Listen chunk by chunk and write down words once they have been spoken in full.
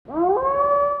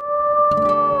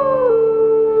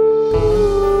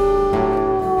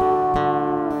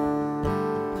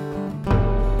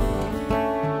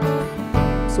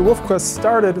So WolfQuest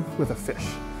started with a fish.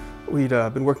 We'd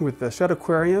been working with the Shed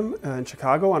Aquarium in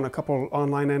Chicago on a couple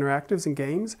online interactives and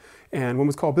games, and one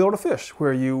was called Build a Fish,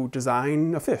 where you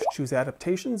design a fish, choose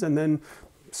adaptations, and then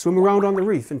swim around on the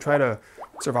reef and try to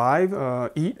survive,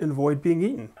 eat, and avoid being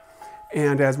eaten.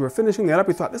 And as we were finishing that up,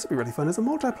 we thought this would be really fun as a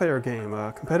multiplayer game,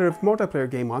 a competitive multiplayer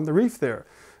game on the reef there.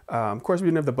 Of course, we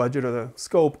didn't have the budget or the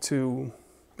scope to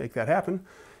make that happen,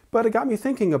 but it got me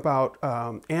thinking about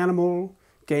animal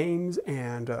games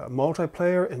and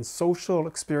multiplayer and social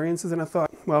experiences, and I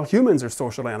thought, well, humans are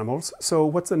social animals, so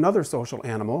what's another social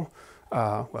animal?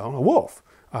 Well, a wolf.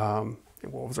 And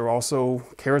wolves are also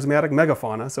charismatic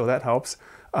megafauna, so that helps.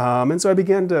 And so I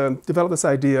began to develop this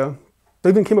idea. I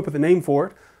even came up with a name for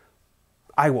it,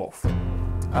 iWolf.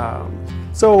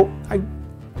 So I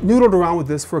noodled around with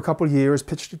this for a couple of years,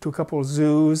 pitched it to a couple of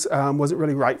zoos, wasn't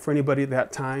really right for anybody at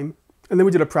that time. And then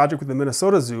we did a project with the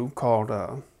Minnesota Zoo called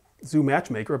Zoo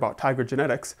Matchmaker about tiger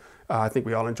genetics. I think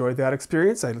we all enjoyed that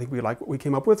experience. I think we liked what we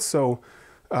came up with. So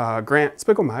Grant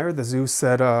Spiegelmeyer, the zoo,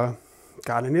 said,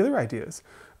 got any other ideas?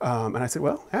 And I said,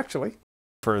 well, actually.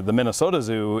 For the Minnesota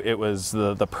Zoo, it was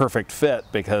the perfect fit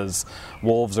because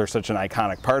wolves are such an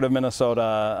iconic part of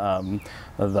Minnesota.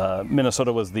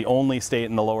 Minnesota was the only state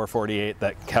in the lower 48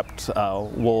 that kept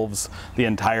wolves the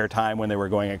entire time when they were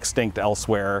going extinct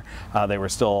elsewhere. They were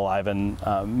still alive in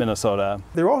Minnesota.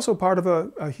 They're also part of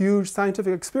a huge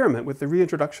scientific experiment with the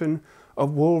reintroduction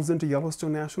of wolves into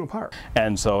Yellowstone National Park.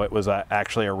 And so it was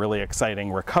actually a really exciting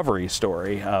recovery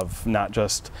story of not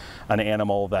just an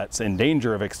animal that's in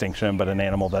danger of extinction, but an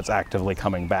animal that's actively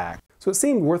coming back. So it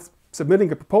seemed worth submitting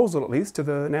a proposal, at least, to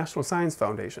the National Science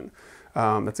Foundation.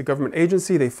 That's a government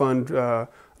agency. They fund a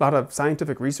lot of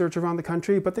scientific research around the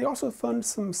country, but they also fund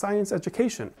some science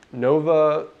education.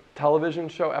 Nova television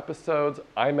show episodes,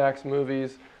 IMAX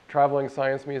movies, traveling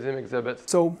science museum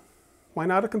exhibits. So why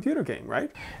not a computer game,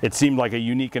 right? It seemed like a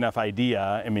unique enough idea.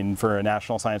 I mean, for a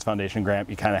National Science Foundation grant,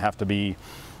 you kind of have to be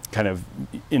kind of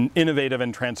innovative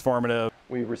and transformative.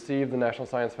 We received the National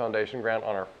Science Foundation grant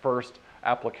on our first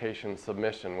application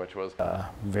submission, which was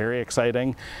very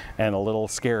exciting and a little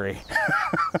scary.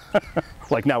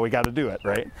 Like, now we got to do it,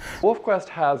 right? WolfQuest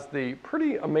has the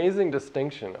pretty amazing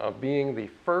distinction of being the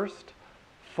first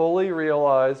fully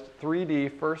realized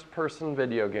 3D first-person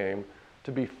video game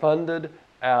to be funded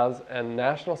as a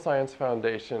National Science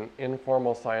Foundation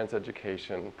informal science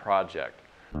education project.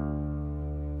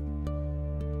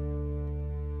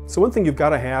 So one thing you've got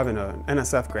to have in an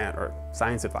NSF grant are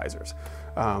science advisors.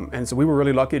 And so we were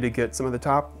really lucky to get some of the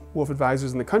top wolf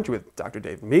advisors in the country with Dr.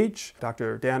 Dave Meach,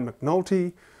 Dr. Dan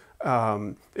McNulty,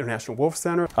 International Wolf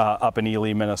Center. Up in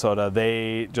Ely, Minnesota.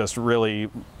 They just really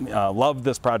loved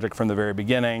this project from the very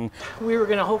beginning. We were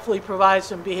going to hopefully provide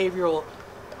some behavioral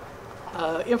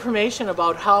information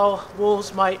about how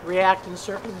wolves might react in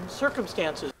certain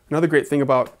circumstances. Another great thing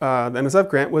about the NSF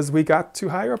grant was we got to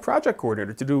hire a project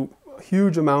coordinator to do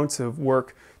huge amounts of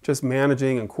work just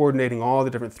managing and coordinating all the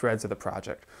different threads of the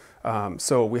project.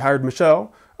 So we hired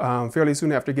Michelle fairly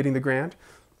soon after getting the grant.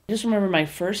 I just remember my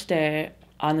first day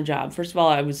on the job. First of all,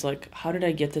 I was like, how did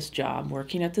I get this job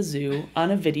working at the zoo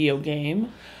on a video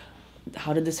game?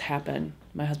 How did this happen?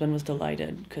 My husband was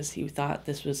delighted because he thought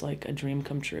this was like a dream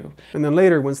come true. And then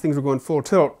later, once things were going full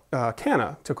tilt,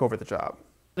 Canna took over the job.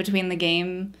 Between the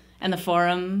game and the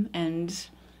forum and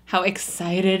how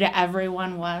excited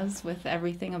everyone was with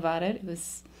everything about it, it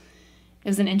was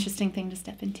an interesting thing to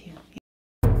step into.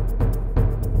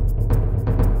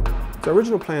 The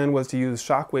original plan was to use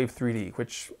Shockwave 3D,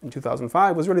 which in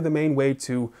 2005 was really the main way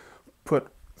to put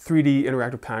 3D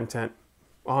interactive content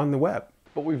on the web.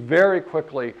 But we very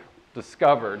quickly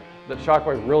discovered that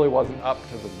Shockwave really wasn't up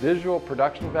to the visual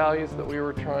production values that we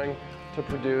were trying to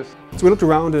produce. So we looked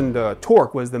around, and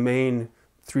Torque was the main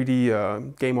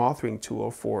 3D game authoring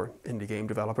tool for indie game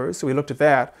developers. So we looked at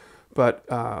that, but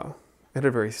it had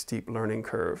a very steep learning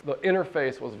curve. The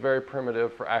interface was very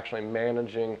primitive for actually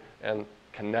managing and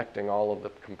connecting all of the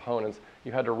components.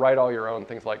 You had to write all your own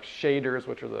things like shaders,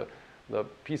 which are the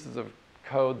pieces of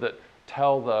code that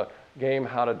tell the game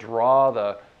how to draw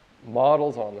the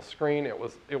models on the screen. It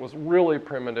was really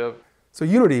primitive. So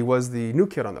Unity was the new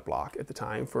kid on the block at the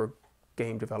time for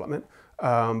game development,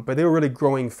 but they were really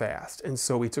growing fast, and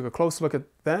so we took a close look at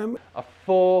them. A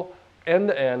full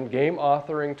end-to-end game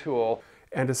authoring tool.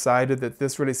 And decided that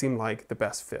this really seemed like the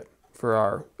best fit for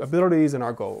our abilities and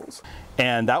our goals.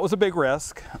 And that was a big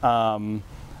risk.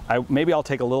 Maybe I'll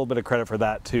take a little bit of credit for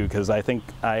that too, because I think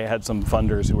I had some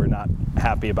funders who were not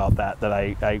happy about that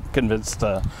I convinced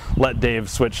to let Dave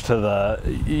switch to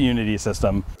the Unity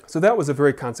system. So that was a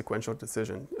very consequential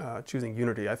decision, choosing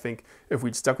Unity. I think if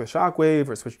we'd stuck with Shockwave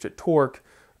or switched to Torque,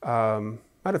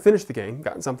 might have finished the game,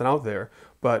 gotten something out there,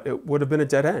 but it would have been a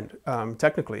dead end.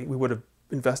 Technically, we would have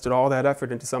invested all that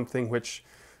effort into something which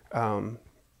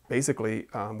basically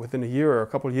within a year or a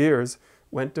couple of years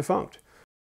went defunct.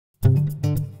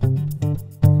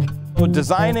 So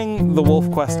designing the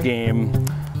WolfQuest game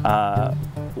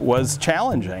was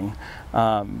challenging.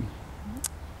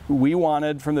 We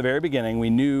wanted, from the very beginning, we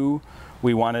knew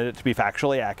we wanted it to be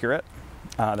factually accurate.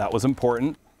 That was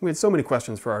important. We had so many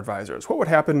questions for our advisors. What would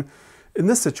happen in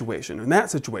this situation, in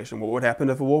that situation? What would happen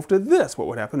if a wolf did this? What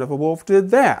would happen if a wolf did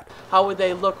that? How would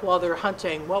they look while they're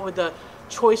hunting? What would the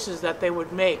choices that they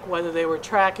would make, whether they were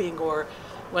tracking or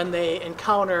when they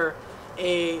encounter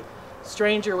a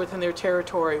stranger within their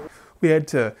territory? We had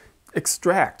to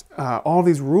extract all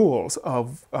these rules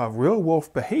of real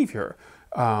wolf behavior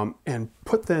and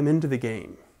put them into the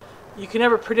game. You can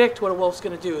never predict what a wolf's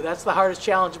going to do. That's the hardest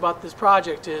challenge about this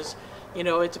project is, you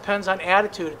know, it depends on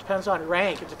attitude, it depends on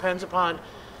rank, it depends upon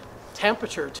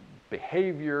temperature.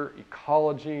 Behavior,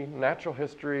 ecology, natural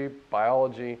history,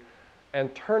 biology,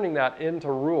 and turning that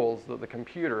into rules that the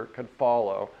computer could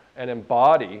follow and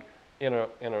embody in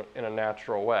a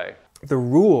natural way. The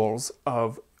rules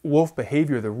of wolf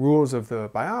behavior, the rules of the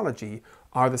biology,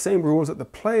 are the same rules that the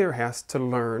player has to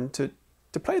learn to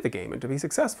play the game and to be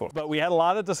successful. But we had a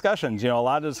lot of discussions, a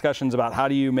lot of discussions about how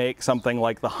do you make something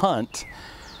like the hunt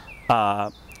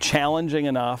challenging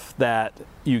enough that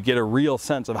you get a real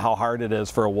sense of how hard it is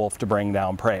for a wolf to bring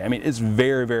down prey. I mean, it's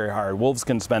very, very hard. Wolves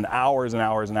can spend hours and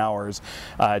hours and hours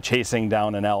chasing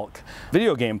down an elk.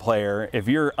 Video game player, if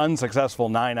you're unsuccessful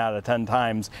 9 out of 10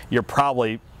 times, you're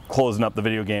probably closing up the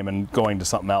video game and going to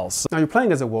something else. Now you're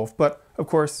playing as a wolf, but of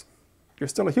course, you're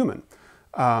still a human.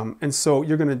 And so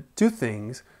you're going to do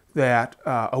things that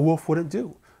a wolf wouldn't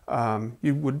do.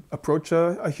 You would approach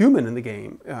a human in the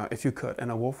game if you could,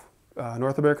 and a wolf,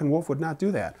 North American wolf, would not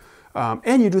do that.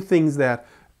 And you do things that,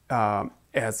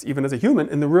 even as a human,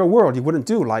 in the real world, you wouldn't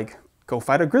do, like go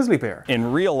fight a grizzly bear.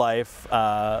 In real life,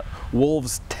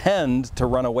 wolves tend to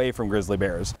run away from grizzly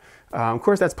bears. Of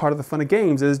course, that's part of the fun of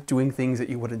games, is doing things that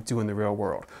you wouldn't do in the real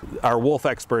world. Our wolf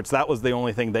experts, that was the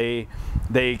only thing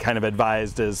they kind of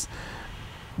advised, is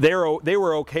they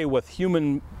were okay with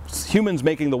humans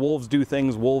making the wolves do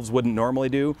things wolves wouldn't normally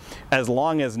do, as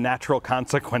long as natural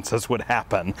consequences would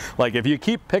happen. Like if you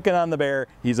keep picking on the bear,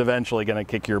 he's eventually going to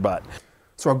kick your butt.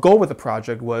 So our goal with the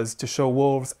project was to show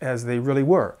wolves as they really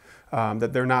were,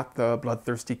 that they're not the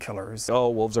bloodthirsty killers. Oh,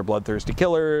 wolves are bloodthirsty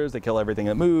killers, they kill everything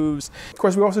that moves. Of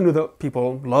course, we also knew that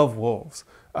people love wolves.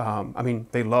 I mean,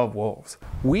 they love wolves.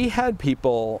 We had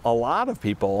people, a lot of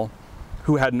people,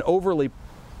 who had an overly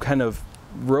kind of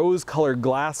rose-colored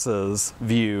glasses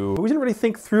view. But we didn't really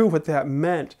think through what that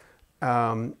meant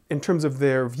in terms of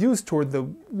their views toward the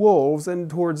wolves and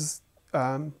towards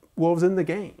wolves in the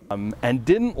game. And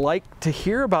didn't like to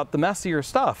hear about the messier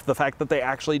stuff, the fact that they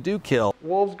actually do kill.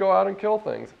 Wolves go out and kill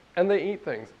things, and they eat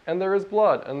things, and there is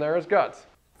blood, and there is guts.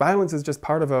 Violence is just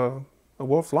part of a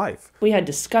wolf's life. We had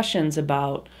discussions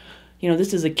about,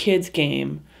 this is a kid's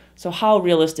game. So how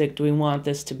realistic do we want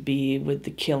this to be with the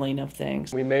killing of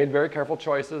things? We made very careful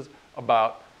choices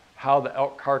about how the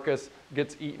elk carcass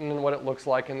gets eaten and what it looks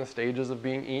like in the stages of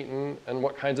being eaten and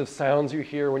what kinds of sounds you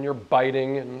hear when you're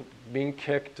biting and being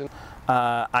kicked.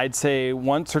 I'd say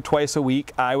once or twice a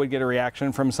week I would get a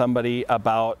reaction from somebody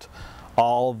about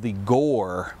all the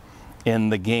gore in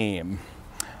the game.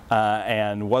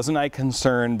 And wasn't I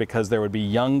concerned because there would be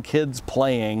young kids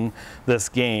playing this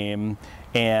game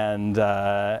and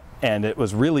it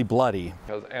was really bloody.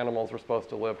 Because animals were supposed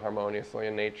to live harmoniously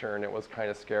in nature, and it was kind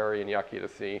of scary and yucky to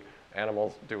see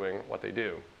animals doing what they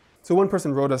do. So one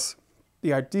person wrote us,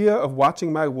 "The idea of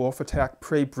watching my wolf attack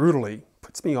prey brutally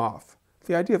puts me off.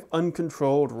 The idea of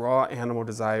uncontrolled, raw animal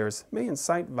desires may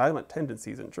incite violent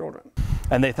tendencies in children."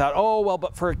 And they thought, oh, well,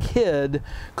 but for a kid,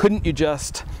 couldn't you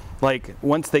just, like,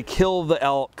 once they kill the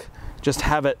elk, just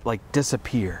have it, like,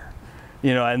 disappear?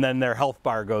 And then their health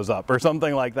bar goes up or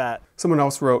something like that. Someone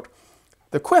else wrote,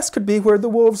 "The quest could be where the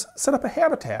wolves set up a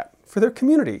habitat for their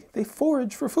community. They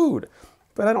forage for food.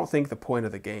 But I don't think the point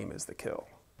of the game is the kill."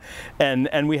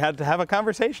 And we had to have a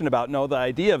conversation about, no, the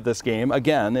idea of this game,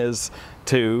 again, is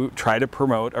to try to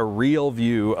promote a real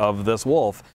view of this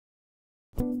wolf.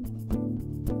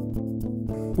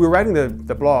 We were writing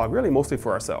the blog really mostly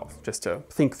for ourselves, just to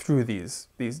think through these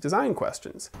design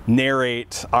questions.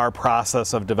 Narrate our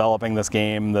process of developing this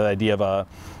game. The idea of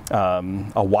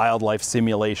a wildlife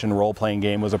simulation role-playing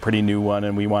game was a pretty new one,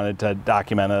 and we wanted to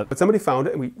document it. But somebody found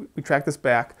it, and we tracked this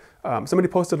back. Somebody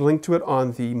posted a link to it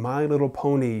on the My Little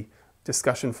Pony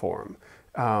discussion forum,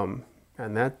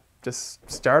 and that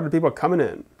just started people coming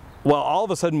in. Well, all of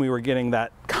a sudden we were getting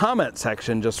that comment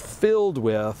section just filled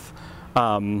with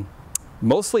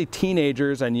mostly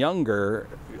teenagers and younger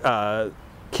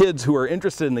kids who were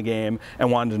interested in the game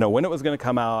and wanted to know when it was going to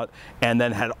come out, and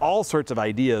then had all sorts of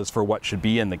ideas for what should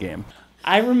be in the game.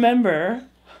 I remember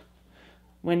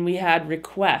when we had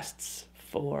requests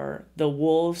for the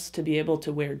wolves to be able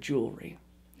to wear jewelry,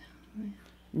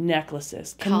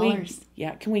 necklaces. Collars.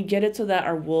 Can we get it so that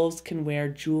our wolves can wear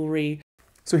jewelry?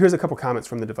 So here's a couple comments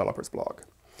from the developer's blog.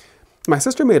 My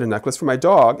sister made a necklace for my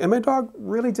dog, and my dog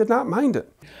really did not mind it.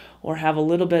 Or have a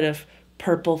little bit of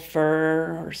purple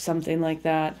fur or something like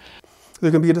that.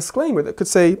 There can be a disclaimer that could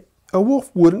say, a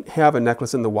wolf wouldn't have a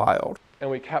necklace in the wild. And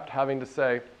we kept having to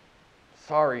say,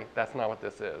 sorry, that's not what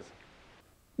this is.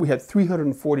 We had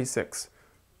 346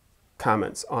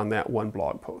 comments on that one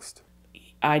blog post.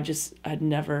 I'd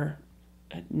never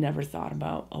thought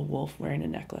about a wolf wearing a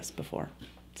necklace before.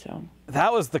 So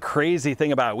that was the crazy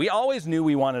thing about it. We always knew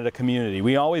we wanted a community.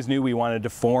 We always knew we wanted to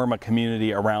form a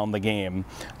community around the game.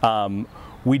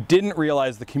 We didn't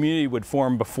realize the community would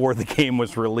form before the game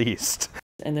was released.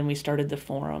 And then we started the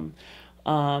forum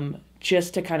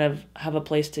just to kind of have a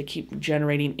place to keep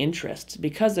generating interest,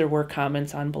 because there were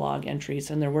comments on blog entries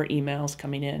and there were emails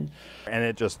coming in. And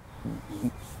it just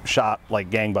shot like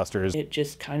gangbusters. It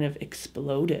just kind of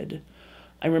exploded.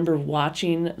 I remember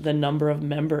watching the number of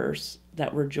members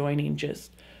that were joining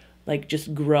just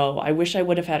grow. I wish I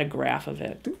would have had a graph of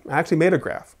it. I actually made a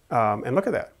graph, and look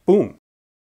at that, boom.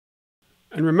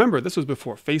 And remember, this was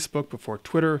before Facebook, before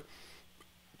Twitter.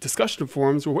 Discussion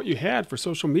forums were what you had for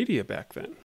social media back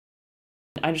then.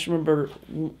 I just remember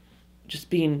just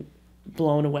being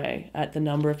blown away at the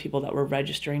number of people that were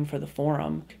registering for the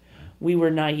forum. We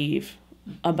were naive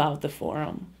about the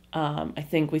forum. I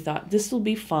think we thought this will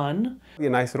be fun. It'd be a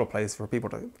nice little place for people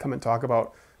to come and talk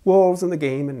about wolves and the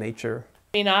game and nature.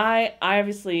 I mean, I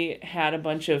obviously had a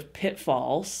bunch of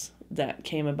pitfalls that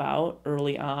came about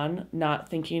early on, not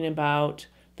thinking about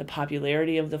the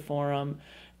popularity of the forum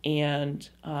and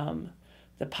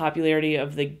the popularity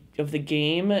of the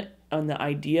game and the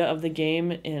idea of the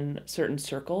game in certain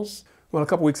circles. Well, a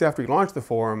couple weeks after we launched the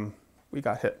forum, we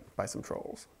got hit by some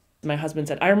trolls. My husband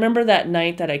said, I remember that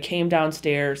night that I came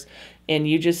downstairs and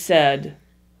you just said,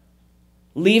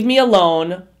 leave me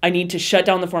alone. I need to shut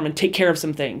down the forum and take care of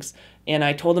some things. And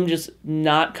I told him just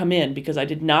not come in because I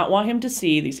did not want him to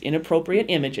see these inappropriate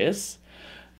images.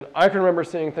 I can remember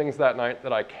seeing things that night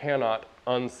that I cannot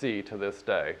unsee to this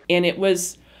day. And it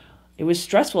was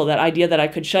stressful, that idea that I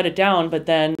could shut it down, but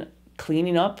then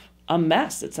cleaning up a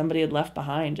mess that somebody had left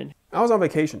behind. And I was on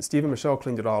vacation. Steve and Michelle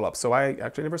cleaned it all up, so I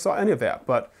actually never saw any of that.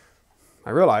 But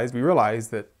we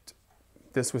realized that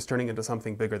this was turning into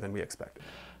something bigger than we expected.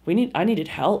 I needed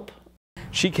help.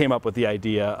 She came up with the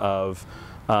idea of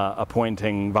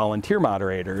appointing volunteer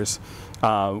moderators,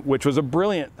 which was a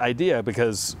brilliant idea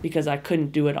because I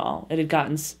couldn't do it all. It had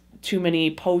gotten too many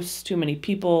posts, too many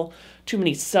people, too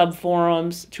many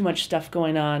sub-forums, too much stuff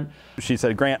going on. She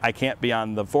said, Grant, I can't be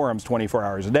on the forums 24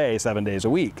 hours a day, 7 days a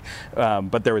week.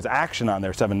 But there was action on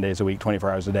there 7 days a week,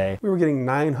 24 hours a day. We were getting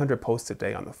 900 posts a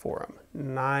day on the forum.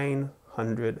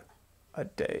 900 a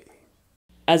day.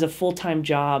 As a full-time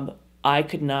job, I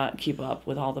could not keep up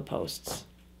with all the posts.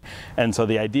 And so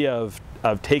the idea of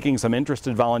taking some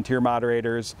interested volunteer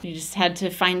moderators. You just had to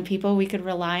find people we could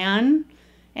rely on.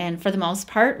 And for the most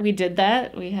part, we did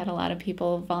that. We had a lot of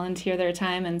people volunteer their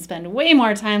time and spend way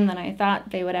more time than I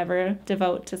thought they would ever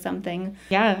devote to something.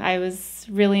 Yeah, I was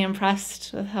really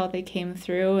impressed with how they came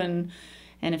through. And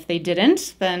if they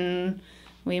didn't, then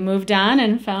we moved on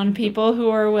and found people who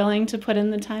were willing to put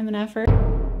in the time and effort.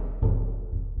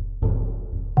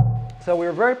 So we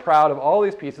were very proud of all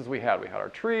these pieces we had. We had our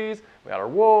trees, we had our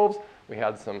wolves, we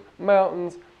had some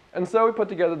mountains. And so we put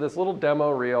together this little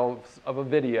demo reel of a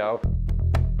video.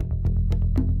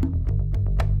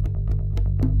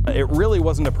 It really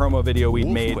wasn't a promo video we'd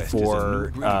made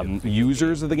for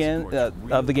users of the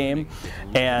game,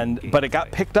 but it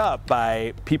got picked up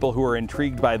by people who were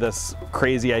intrigued by this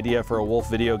crazy idea for a wolf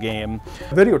video game.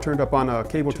 The video turned up on a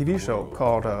cable TV show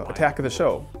called Attack of the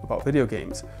Show about video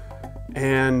games,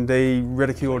 and they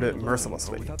ridiculed it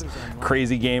mercilessly.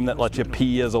 Crazy game that lets you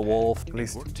pee as a wolf. At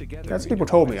least that's what people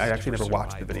told me. I actually never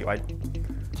watched the video. I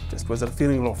just was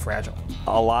feeling a little fragile.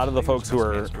 A lot of the folks who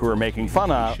were making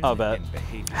fun of it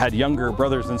had younger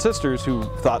brothers and sisters who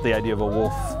thought the idea of a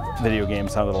wolf video game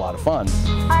sounded a lot of fun.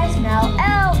 I smell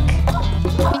elk.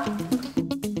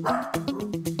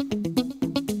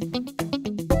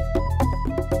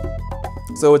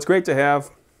 So it's great to have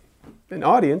an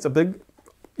audience, a big,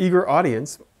 eager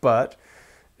audience, but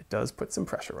it does put some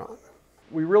pressure on.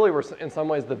 we really were in some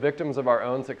ways the victims of our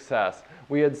own success.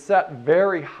 We had set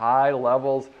very high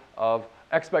levels of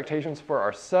expectations for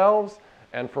ourselves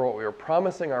and for what we were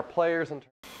promising our players. And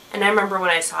I remember when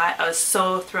I saw it, I was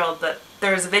so thrilled that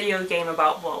there was a video game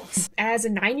about wolves. As a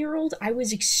 9-year-old, I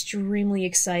was extremely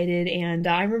excited, and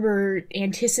I remember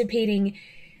anticipating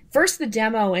first the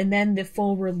demo and then the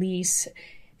full release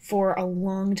for a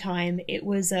long time. It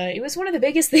was one of the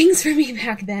biggest things for me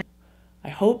back then. I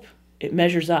hope it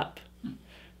measures up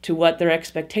to what their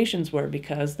expectations were,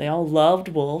 because they all loved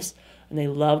wolves and they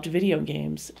loved video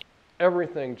games.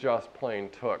 Everything just plain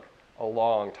took a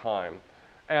long time.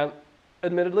 And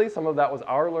admittedly, some of that was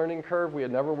our learning curve. We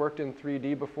had never worked in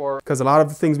 3D before. Because a lot of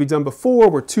the things we'd done before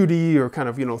were 2D or kind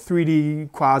of,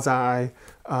 3D, quasi.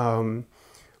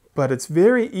 But it's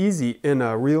very easy in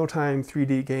a real-time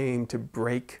 3D game to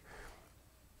break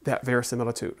that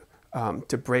verisimilitude,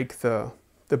 to break the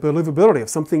believability of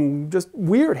something just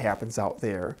weird happens out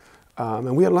there.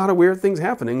 And we had a lot of weird things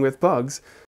happening with bugs.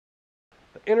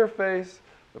 The interface,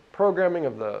 the programming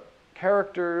of the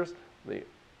characters, the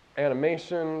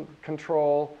animation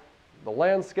control, the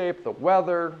landscape, the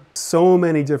weather. So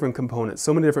many different components,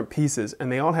 so many different pieces,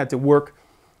 and they all had to work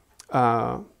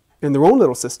in their own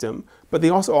little system, but they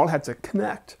also all had to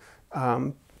connect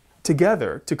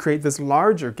together to create this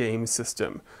larger game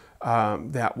system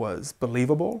that was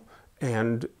believable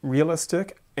and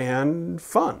realistic and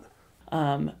fun.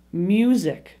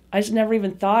 Music. I just never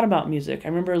even thought about music. I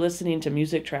remember listening to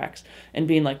music tracks and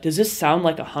being like, does this sound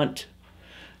like a hunt?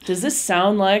 Does this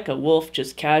sound like a wolf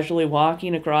just casually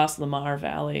walking across Lamar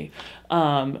Valley?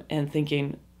 And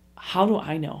thinking, how do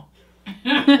I know?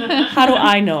 How do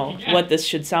I know what this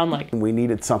should sound like? We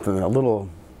needed something a little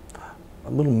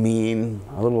mean,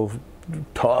 a little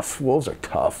tough. Wolves are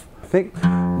tough. I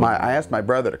asked my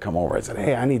brother to come over. I said,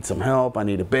 hey, I need some help. I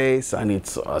need a base. I need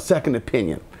a second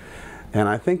opinion. And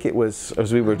I think it was,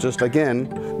 as we were just, again,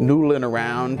 noodling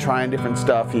around, trying different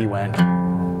stuff, he went. And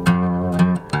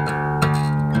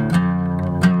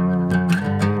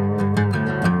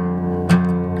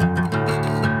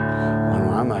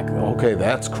I'm like, okay,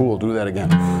 that's cool, do that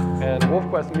again. And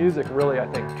WolfQuest music really, I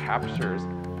think, captures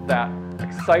that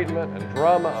excitement and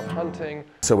drama of hunting.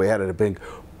 So we added a big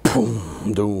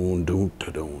boom, doom, doom,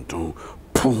 doom, doom,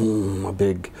 boom, a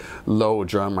big low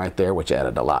drum right there, which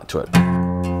added a lot to it.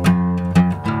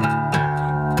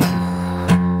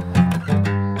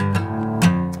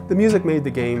 The music made the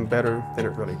game better than it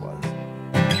really was.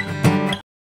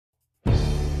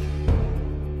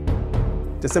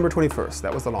 December 21st,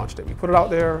 that was the launch date. We put it out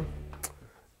there,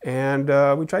 and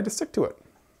we tried to stick to it.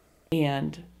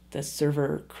 And the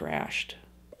server crashed.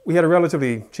 We had a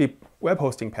relatively cheap web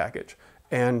hosting package,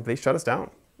 and they shut us down.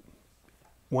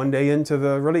 One day into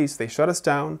the release, they shut us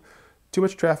down. Too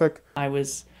much traffic. I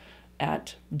was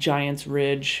at Giants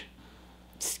Ridge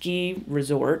Ski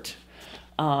Resort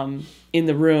in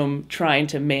the room trying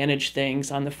to manage things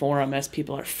on the forum as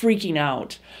people are freaking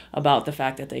out about the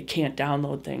fact that they can't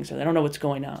download things or they don't know what's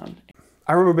going on.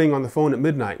 I remember being on the phone at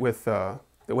midnight with the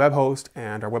web host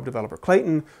and our web developer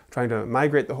Clayton, trying to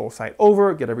migrate the whole site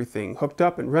over, get everything hooked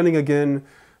up and running again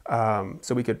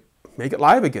so we could make it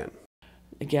live again.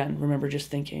 Again, remember just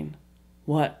thinking,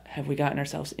 what have we gotten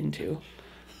ourselves into?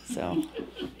 So,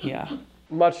 yeah.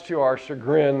 Much to our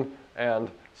chagrin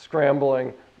and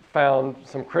scrambling, found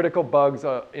some critical bugs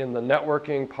in the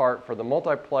networking part for the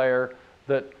multiplayer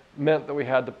that meant that we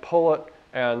had to pull it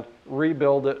and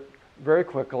rebuild it very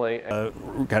quickly.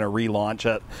 Kind of relaunch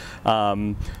it.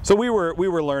 So we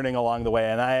were learning along the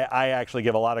way, and I actually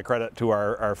give a lot of credit to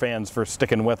our fans for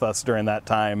sticking with us during that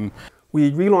time. We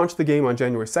relaunched the game on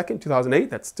January 2nd, 2008.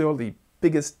 That's still the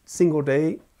biggest single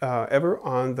day ever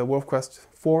on the WolfQuest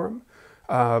forum.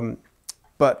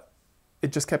 But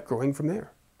it just kept growing from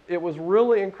there. It was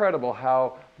really incredible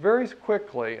how very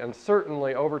quickly and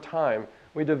certainly over time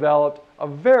we developed a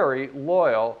very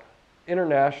loyal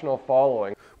international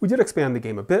following. We did expand the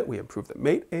game a bit. We improved the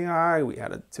mate AI, we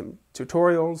added some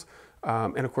tutorials,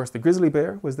 and of course the grizzly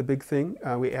bear was the big thing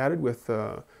we added with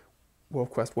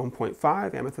WolfQuest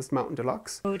 1.5, Amethyst Mountain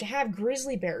Deluxe. So to have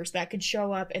grizzly bears that could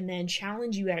show up and then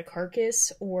challenge you at a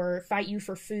carcass or fight you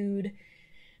for food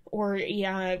or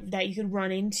that you could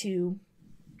run into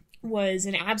was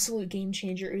an absolute game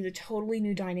changer. It was a totally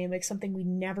new dynamic, something we'd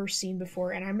never seen before,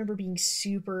 and I remember being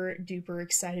super duper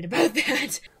excited about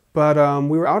that. But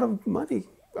we were out of money,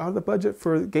 out of the budget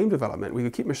for game development. We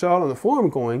could keep Michelle on the forum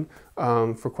going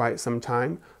for quite some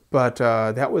time, but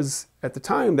that was, at the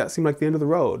time, that seemed like the end of the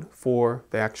road for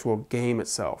the actual game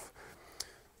itself.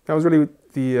 That was really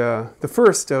the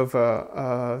first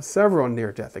of several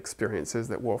near-death experiences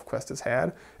that WolfQuest has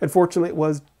had, and fortunately it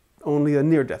was only a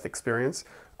near-death experience.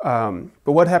 But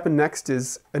what happened next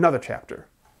is another chapter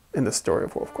in the story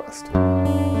of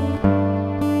WolfQuest.